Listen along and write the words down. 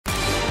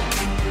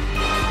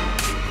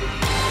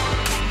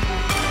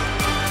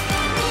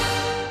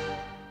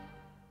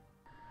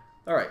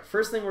Alright,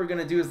 first thing we're going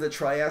to do is the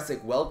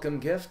Triassic welcome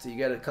gift. You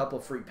get a couple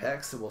free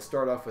packs, so we'll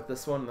start off with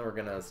this one, and then we're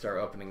going to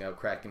start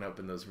cracking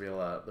open those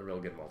the real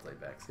good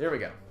multi-packs. Here we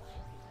go.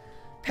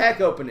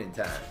 Pack opening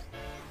time.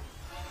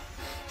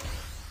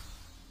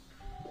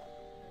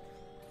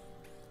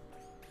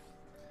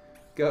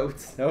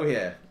 Goats. Oh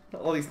yeah.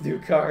 All these new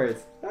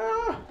cards.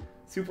 Ah!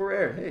 Super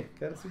rare. Hey,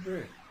 got a super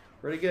rare.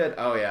 Pretty good.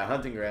 Oh yeah,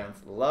 Hunting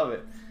Grounds. Love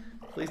it.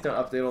 Please don't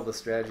update all the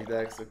strategy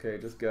decks. Okay,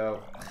 just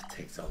go. It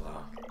takes so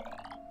long.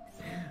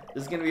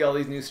 There's gonna be all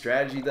these new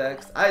strategy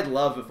decks. I'd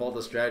love if all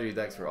the strategy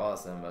decks were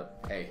awesome,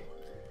 but hey.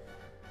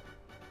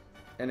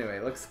 Anyway,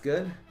 looks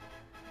good.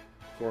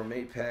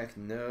 Gourmet pack,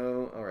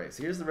 no. Alright,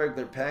 so here's the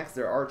regular packs.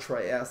 There are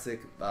Triassic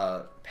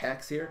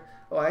packs here.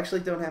 Oh, I actually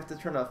don't have to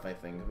turn off my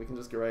thing. We can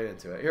just get right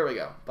into it. Here we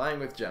go.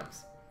 Buying with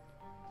gems.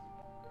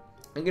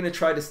 I'm gonna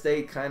try to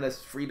stay kind of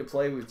free to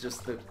play with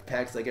just the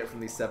packs I get from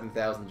these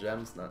 7,000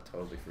 gems. Not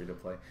totally free to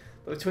play,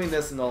 but between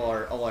this and all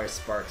our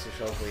sparks, we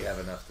should hopefully have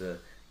enough to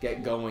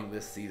get going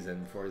this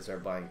season before we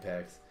start buying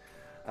packs.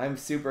 I'm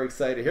super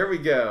excited. Here we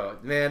go.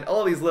 Man,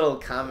 all these little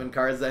common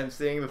cards I'm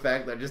seeing, the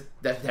fact that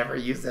I've never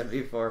used them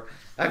before.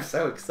 I'm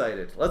so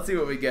excited. Let's see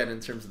what we get in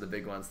terms of the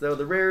big ones. Though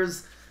the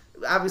rares,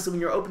 obviously when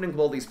you're opening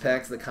all these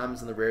packs, the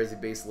commons and the rares, you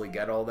basically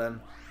get all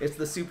them. It's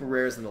the super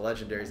rares and the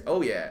legendaries.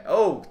 Oh yeah.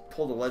 Oh,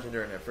 pulled a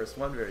legendary in that first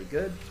one. Very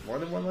good. More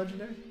than one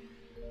legendary?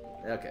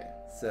 Okay.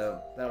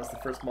 So that was the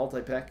first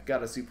multi-pack.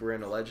 Got a super rare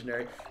and a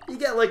legendary. You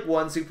get like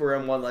one super rare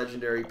and one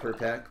legendary per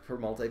pack, per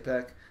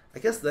multi-pack. I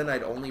guess then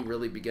I'd only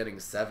really be getting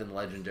 7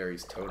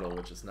 legendaries total,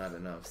 which is not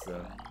enough,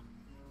 so.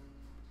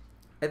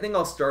 I think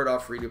I'll start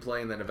off free to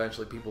play and then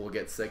eventually people will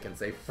get sick and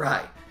say,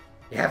 Fry,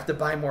 you have to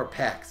buy more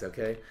packs,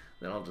 okay?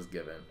 Then I'll just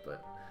give in.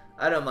 But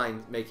I don't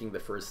mind making the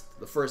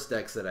first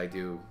decks that I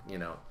do, you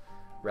know,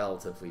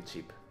 relatively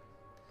cheap.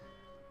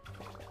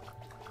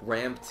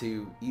 Ramp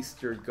to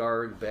Easter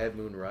Guard, Bad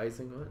Moon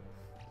Rising, what?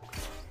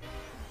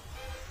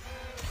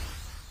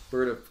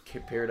 Bird of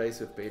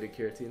Paradise with Beta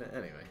Caratina.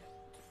 Anyway.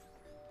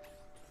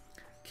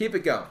 Keep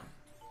it going.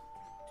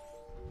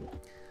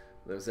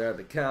 Those are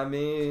the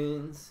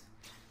commons.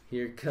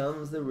 Here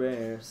comes the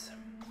rares.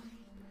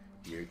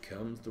 Here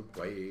comes the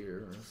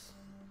rares.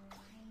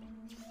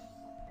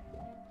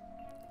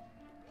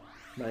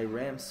 My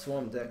Ram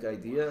Swarm deck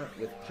idea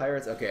with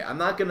Pirates. Okay, I'm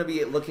not going to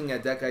be looking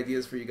at deck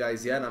ideas for you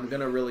guys yet. I'm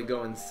going to really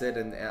go and sit,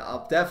 and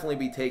I'll definitely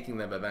be taking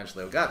them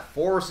eventually. I've got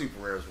 4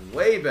 super rares,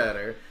 way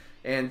better.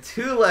 And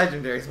 2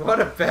 legendaries.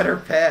 What a better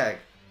pack.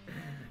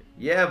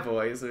 Yeah,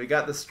 boys. So we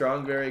got the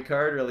Strongberry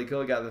card. Really cool.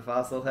 We got the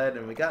Fossil Head.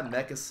 And we got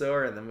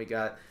Mechasaur. And then we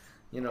got,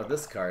 you know,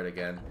 this card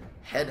again.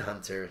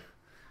 Headhunter.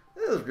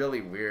 This is really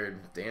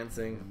weird.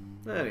 Dancing.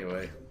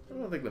 Anyway. I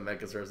don't think the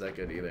Mechasaur is that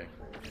good either.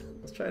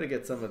 Let's try to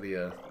get some of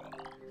the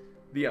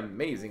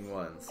amazing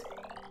ones.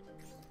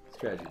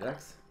 Strategy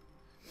decks.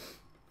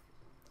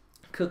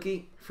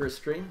 Cookie, first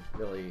stream.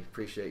 Really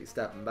appreciate you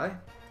stopping by. I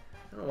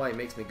don't know why it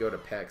makes me go to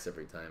packs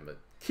every time, but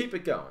keep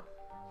it going.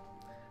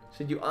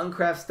 Should you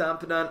uncraft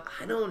Stompidon?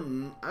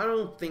 I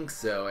don't think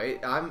so.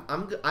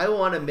 I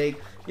want to make,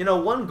 you know,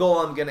 one goal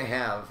I'm gonna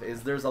have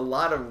is there's a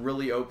lot of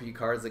really OP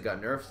cards that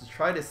got nerfed to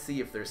try to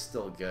see if they're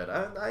still good.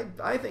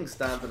 I think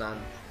Stompidon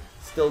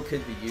still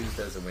could be used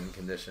as a win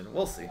condition.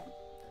 We'll see.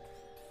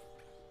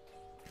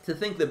 To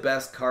think the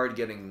best card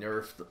getting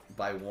nerfed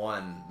by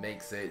 1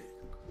 makes it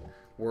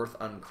worth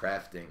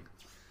uncrafting.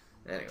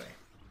 Anyway.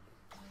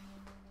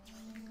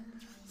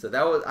 So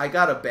that was, I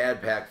got a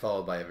bad pack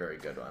followed by a very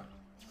good one.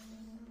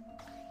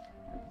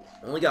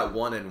 Only got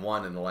 1 and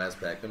 1 in the last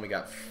pack, then we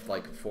got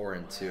like 4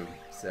 and 2.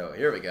 So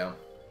here we go.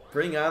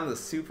 Bring on the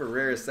super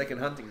rare second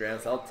Hunting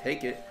Grounds. I'll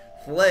take it.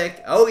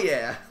 Flick. Oh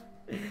yeah.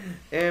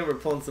 And we're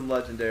pulling some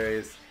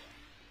legendaries.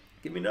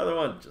 Give me another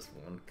one. Just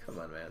one. Come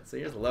on, man. So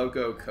here's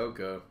Loco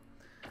Coco.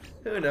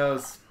 Who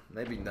knows?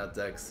 Maybe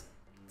Nutdex.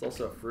 It's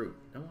also a fruit.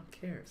 No one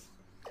cares.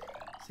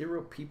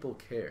 0 people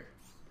care.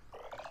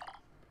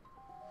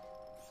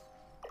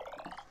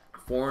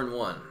 4 and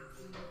 1.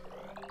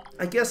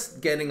 I guess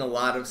getting a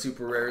lot of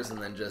super rares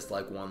and then just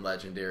like 1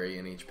 legendary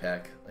in each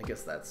pack. I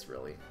guess that's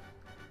really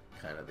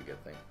kind of the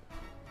good thing.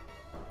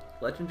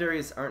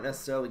 Legendaries aren't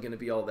necessarily going to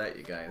be all that,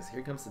 you guys.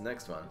 Here comes the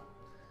next one.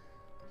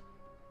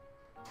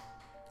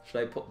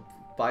 Should I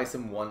buy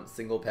some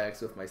single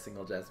packs with my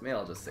single gems? Maybe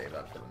I'll just save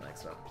up for the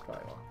next one.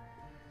 Probably won't.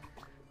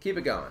 Keep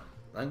it going.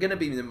 I'm going to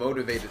be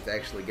motivated to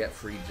actually get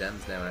free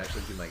gems now and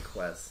actually do my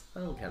quests.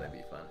 That'll kind of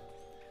be fun.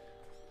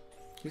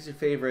 Who's your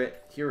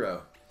favorite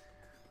hero?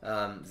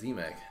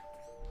 Z-Meg.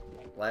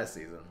 Last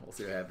season. We'll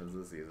see what happens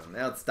this season.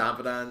 Now it's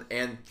Stompidon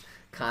and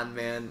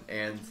Conman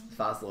and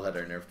Fossil Head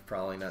are nerfed.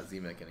 Probably not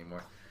Z-Meg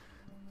anymore.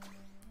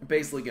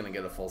 Basically going to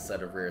get a full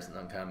set of rares and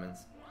uncommons.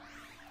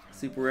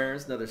 Super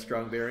rares, another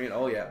strong variant.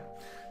 Oh yeah.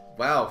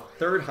 Wow,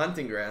 3rd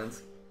Hunting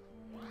Grounds.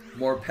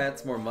 More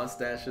pets, more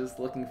mustaches.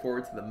 Looking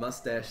forward to the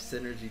mustache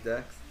synergy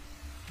decks.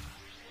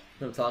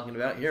 What I'm talking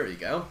about. Here we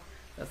go.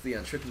 That's the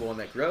untrickable one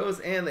that grows.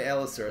 And the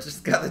Allosaurus.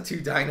 Just got the 2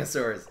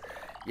 dinosaurs.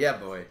 Yeah,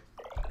 boy.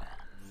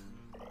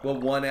 Will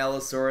 1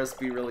 Allosaurus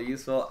be really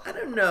useful? I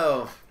don't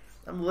know.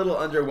 I'm a little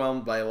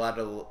underwhelmed by a lot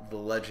of the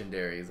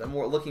legendaries. I'm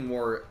looking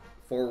more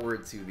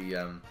forward to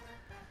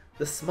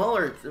the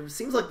smaller. It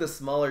seems like the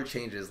smaller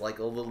changes, like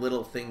all the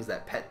little things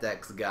that pet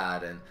decks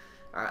got, and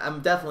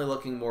I'm definitely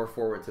looking more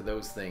forward to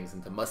those things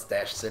and to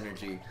mustache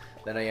synergy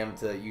than I am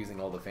to using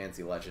all the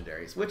fancy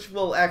legendaries, which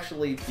will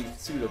actually be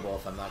suitable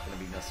if I'm not going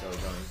to be necessarily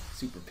going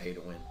super pay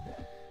to win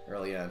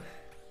early on.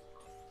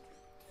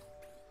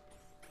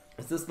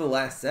 Is this the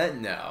last set?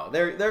 No,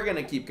 they're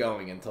gonna keep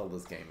going until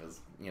this game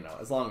is, you know,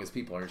 as long as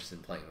people are interested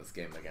in playing this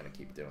game, they're gonna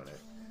keep doing it.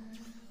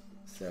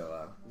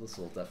 So this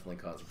will definitely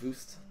cause a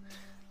boost.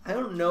 I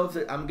don't know if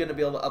I'm gonna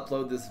be able to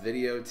upload this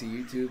video to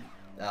YouTube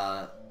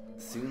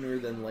sooner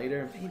than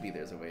later. Maybe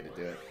there's a way to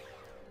do it.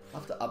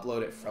 I'll have to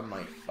upload it from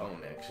my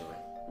phone actually.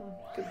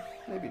 Good.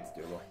 Maybe it's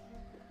doable.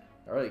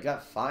 Alright,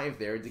 got 5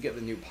 there. Did get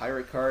the new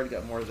pirate card?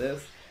 Got more of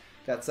this.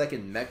 Got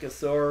second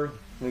Mechasaur.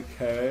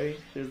 Okay.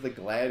 There's the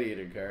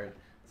gladiator card.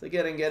 So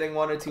getting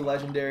 1 or 2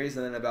 legendaries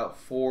and then about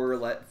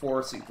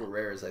 4 super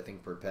rares I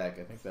think per pack.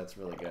 I think that's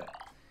really good.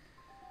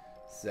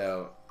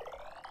 So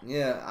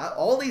yeah,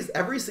 all these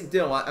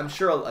I'm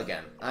sure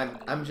again.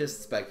 I'm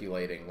just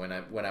speculating when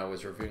I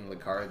was reviewing the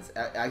cards.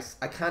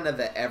 I kind of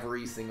at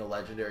every single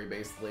legendary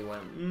basically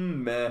went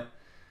meh.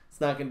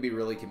 It's not going to be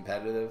really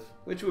competitive,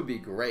 which would be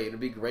great. It'd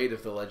be great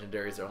if the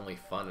legendaries are only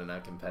fun and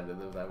not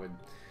competitive. That would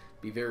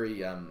be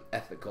very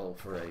ethical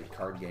for a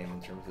card game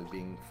in terms of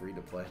being free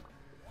to play.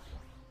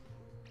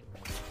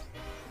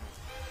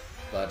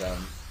 But,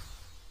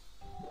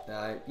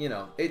 you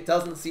know, it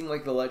doesn't seem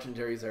like the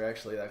legendaries are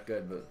actually that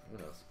good, but who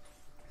knows.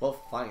 We'll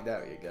find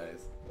out, you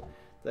guys.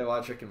 Did I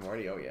watch Rick and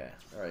Morty? Oh, yeah.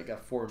 Alright,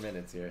 got 4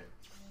 minutes here.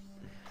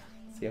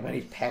 Let's see how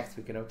many packs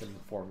we can open in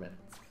 4 minutes.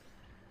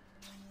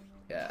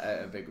 Yeah,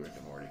 I'm a big Rick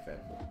and Morty fan.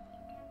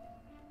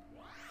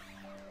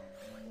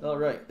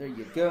 Alright, there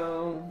you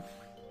go.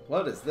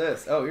 What is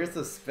this? Oh, here's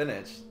the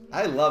spinach.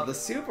 I love the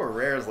super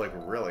rares, look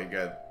really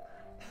good.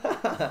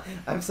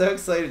 I'm so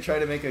excited to try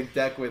to make a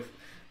deck with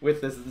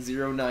this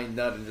 0-9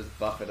 nut and just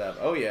buff it up.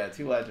 Oh yeah,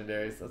 2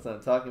 legendaries. That's what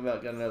I'm talking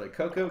about. Got another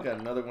Coco. Got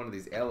another one of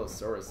these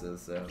Allosauruses.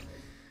 So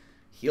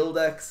heal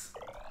decks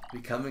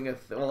becoming a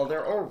well.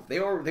 They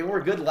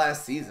were good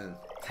last season.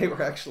 They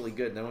were actually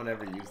good. No one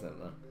ever used them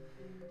though.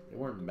 They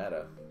weren't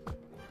meta.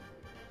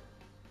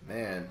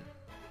 Man.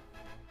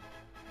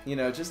 You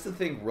know, just to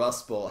think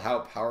Rust Bolt, how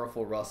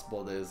powerful Rust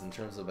Bolt is in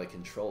terms of a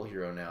control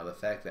hero now. The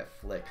fact that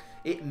Flick,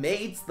 it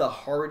made the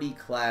Hardy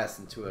class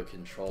into a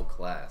control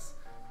class.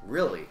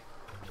 Really.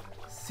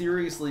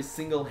 Seriously,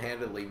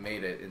 single-handedly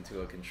made it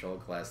into a control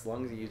class. As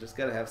long as you just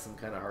gotta have some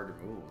kind of hard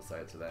removal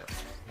besides that.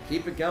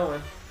 Keep it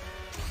going.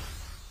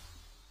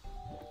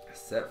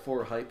 Set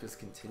 4 hype is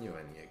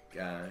continuing, you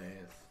guys.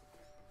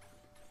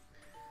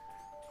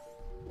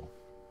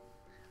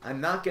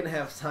 I'm not gonna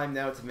have time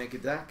now to make a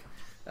deck.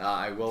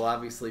 I will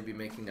obviously be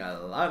making a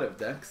lot of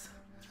decks.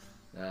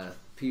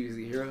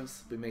 PvZ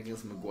Heroes, be making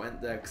some Gwent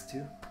decks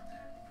too.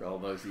 For all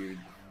those of you who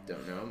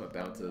don't know, I'm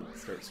about to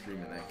start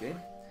streaming that game.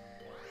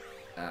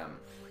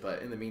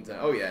 But in the meantime,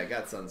 oh yeah, I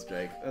got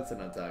Sunstrike. That's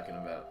what I'm talking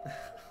about.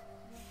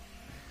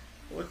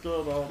 Look at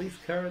all these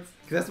cards.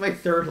 That's my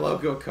 3rd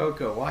logo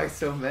Coco. Why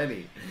so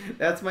many?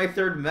 That's my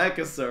 3rd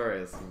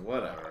Mechasaurus.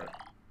 Whatever.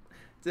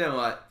 You know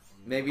what?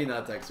 Maybe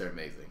nut decks are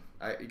amazing.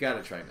 You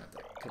gotta try nut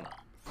deck. Come on.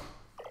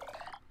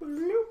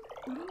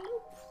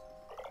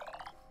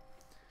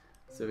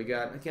 So we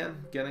got,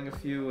 again, getting a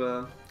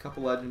few,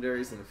 couple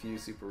legendaries and a few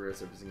super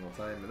rares every single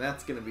time, and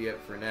that's going to be it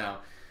for now.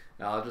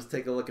 I'll just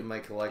take a look at my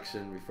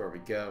collection before we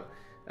go.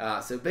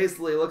 So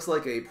basically it looks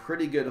like a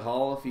pretty good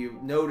haul. If you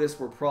notice,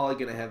 we're probably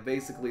going to have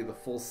basically the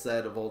full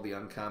set of all the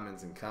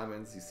uncommons and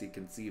commons. You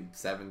can see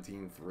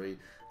 17-3.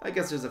 I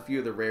guess there's a few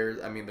of the rares,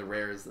 a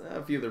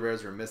few of the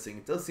rares are missing.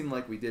 It does seem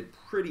like we did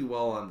pretty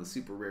well on the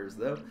super rares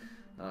though.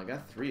 I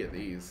got 3 of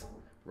these.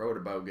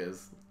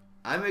 Rotobogas.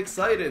 I'm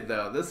excited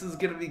though. This is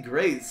gonna be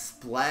great.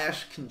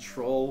 Splash,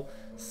 Control,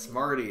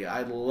 Smarty.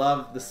 I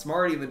love the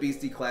Smarty and the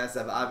Beastie class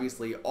have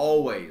obviously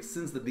always,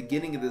 since the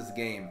beginning of this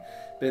game,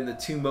 been the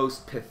 2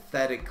 most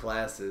pathetic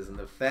classes, and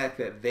the fact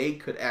that they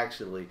could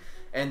actually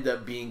end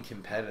up being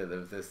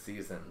competitive this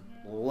season.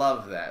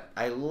 Love that.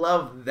 I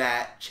love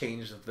that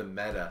change of the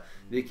meta.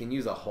 They can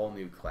use a whole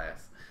new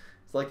class.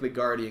 It's like the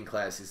Guardian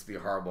class used to be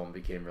horrible and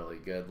became really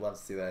good. Love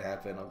to see that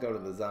happen. I'll go to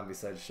the zombie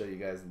side to show you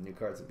guys the new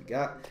cards that we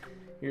got.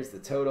 Here's the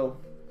total.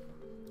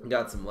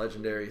 Got some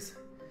legendaries.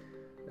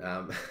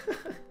 I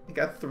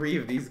got 3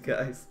 of these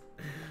guys.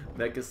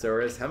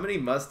 Mechasaurus. How many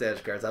mustache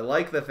cards? I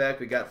like the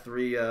fact we got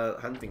 3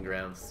 hunting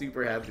grounds.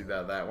 Super happy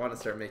about that. I want to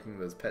start making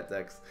those pet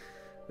decks.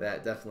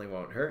 That definitely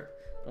won't hurt.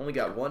 Only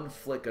got 1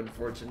 Flick,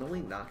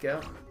 unfortunately.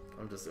 Knockout.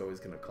 I'm just always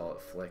going to call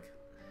it Flick.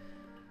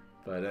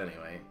 But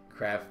anyway.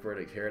 Craft,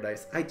 Burdick,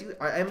 Paradise. I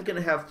am going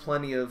to have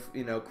plenty of,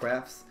 you know,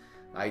 crafts.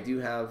 I do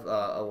have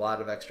a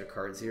lot of extra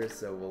cards here,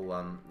 so we'll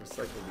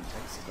recycle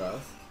the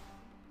stuff.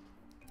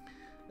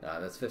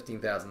 That's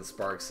 15,000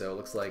 sparks, so it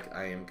looks like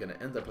I am going to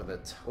end up with a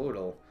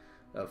total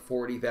of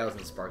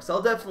 40,000 sparks.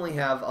 I'll definitely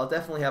have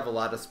a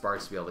lot of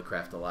sparks to be able to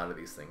craft a lot of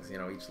these things. You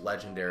know, each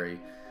legendary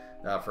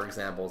for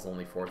example, is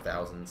only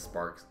 4,000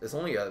 sparks. It's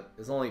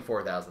only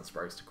 4,000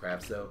 sparks to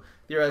craft. So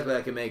theoretically,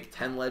 I can make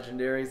 10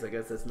 legendaries. I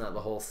guess that's not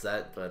the whole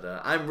set, but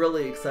I'm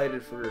really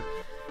excited for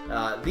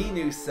the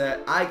new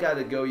set. I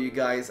gotta go, you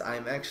guys.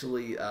 I'm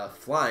actually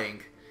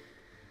flying.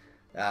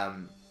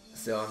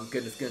 So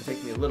it's gonna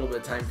take me a little bit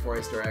of time before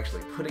I start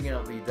actually putting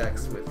out the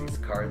decks with these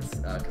cards,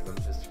 because I'm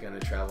just gonna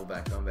travel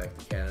back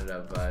to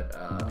Canada. But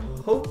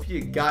hope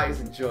you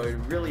guys enjoyed.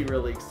 Really,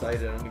 really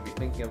excited. I'm gonna be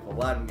thinking of a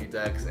lot of new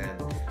decks, and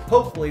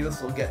hopefully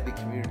this will get the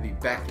community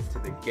back into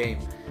the game,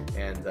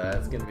 and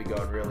it's gonna be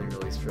going really,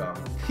 really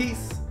strong.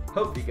 Peace.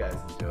 Hope you guys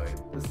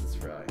enjoyed. This is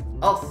Fry.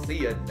 I'll see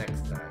you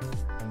next time.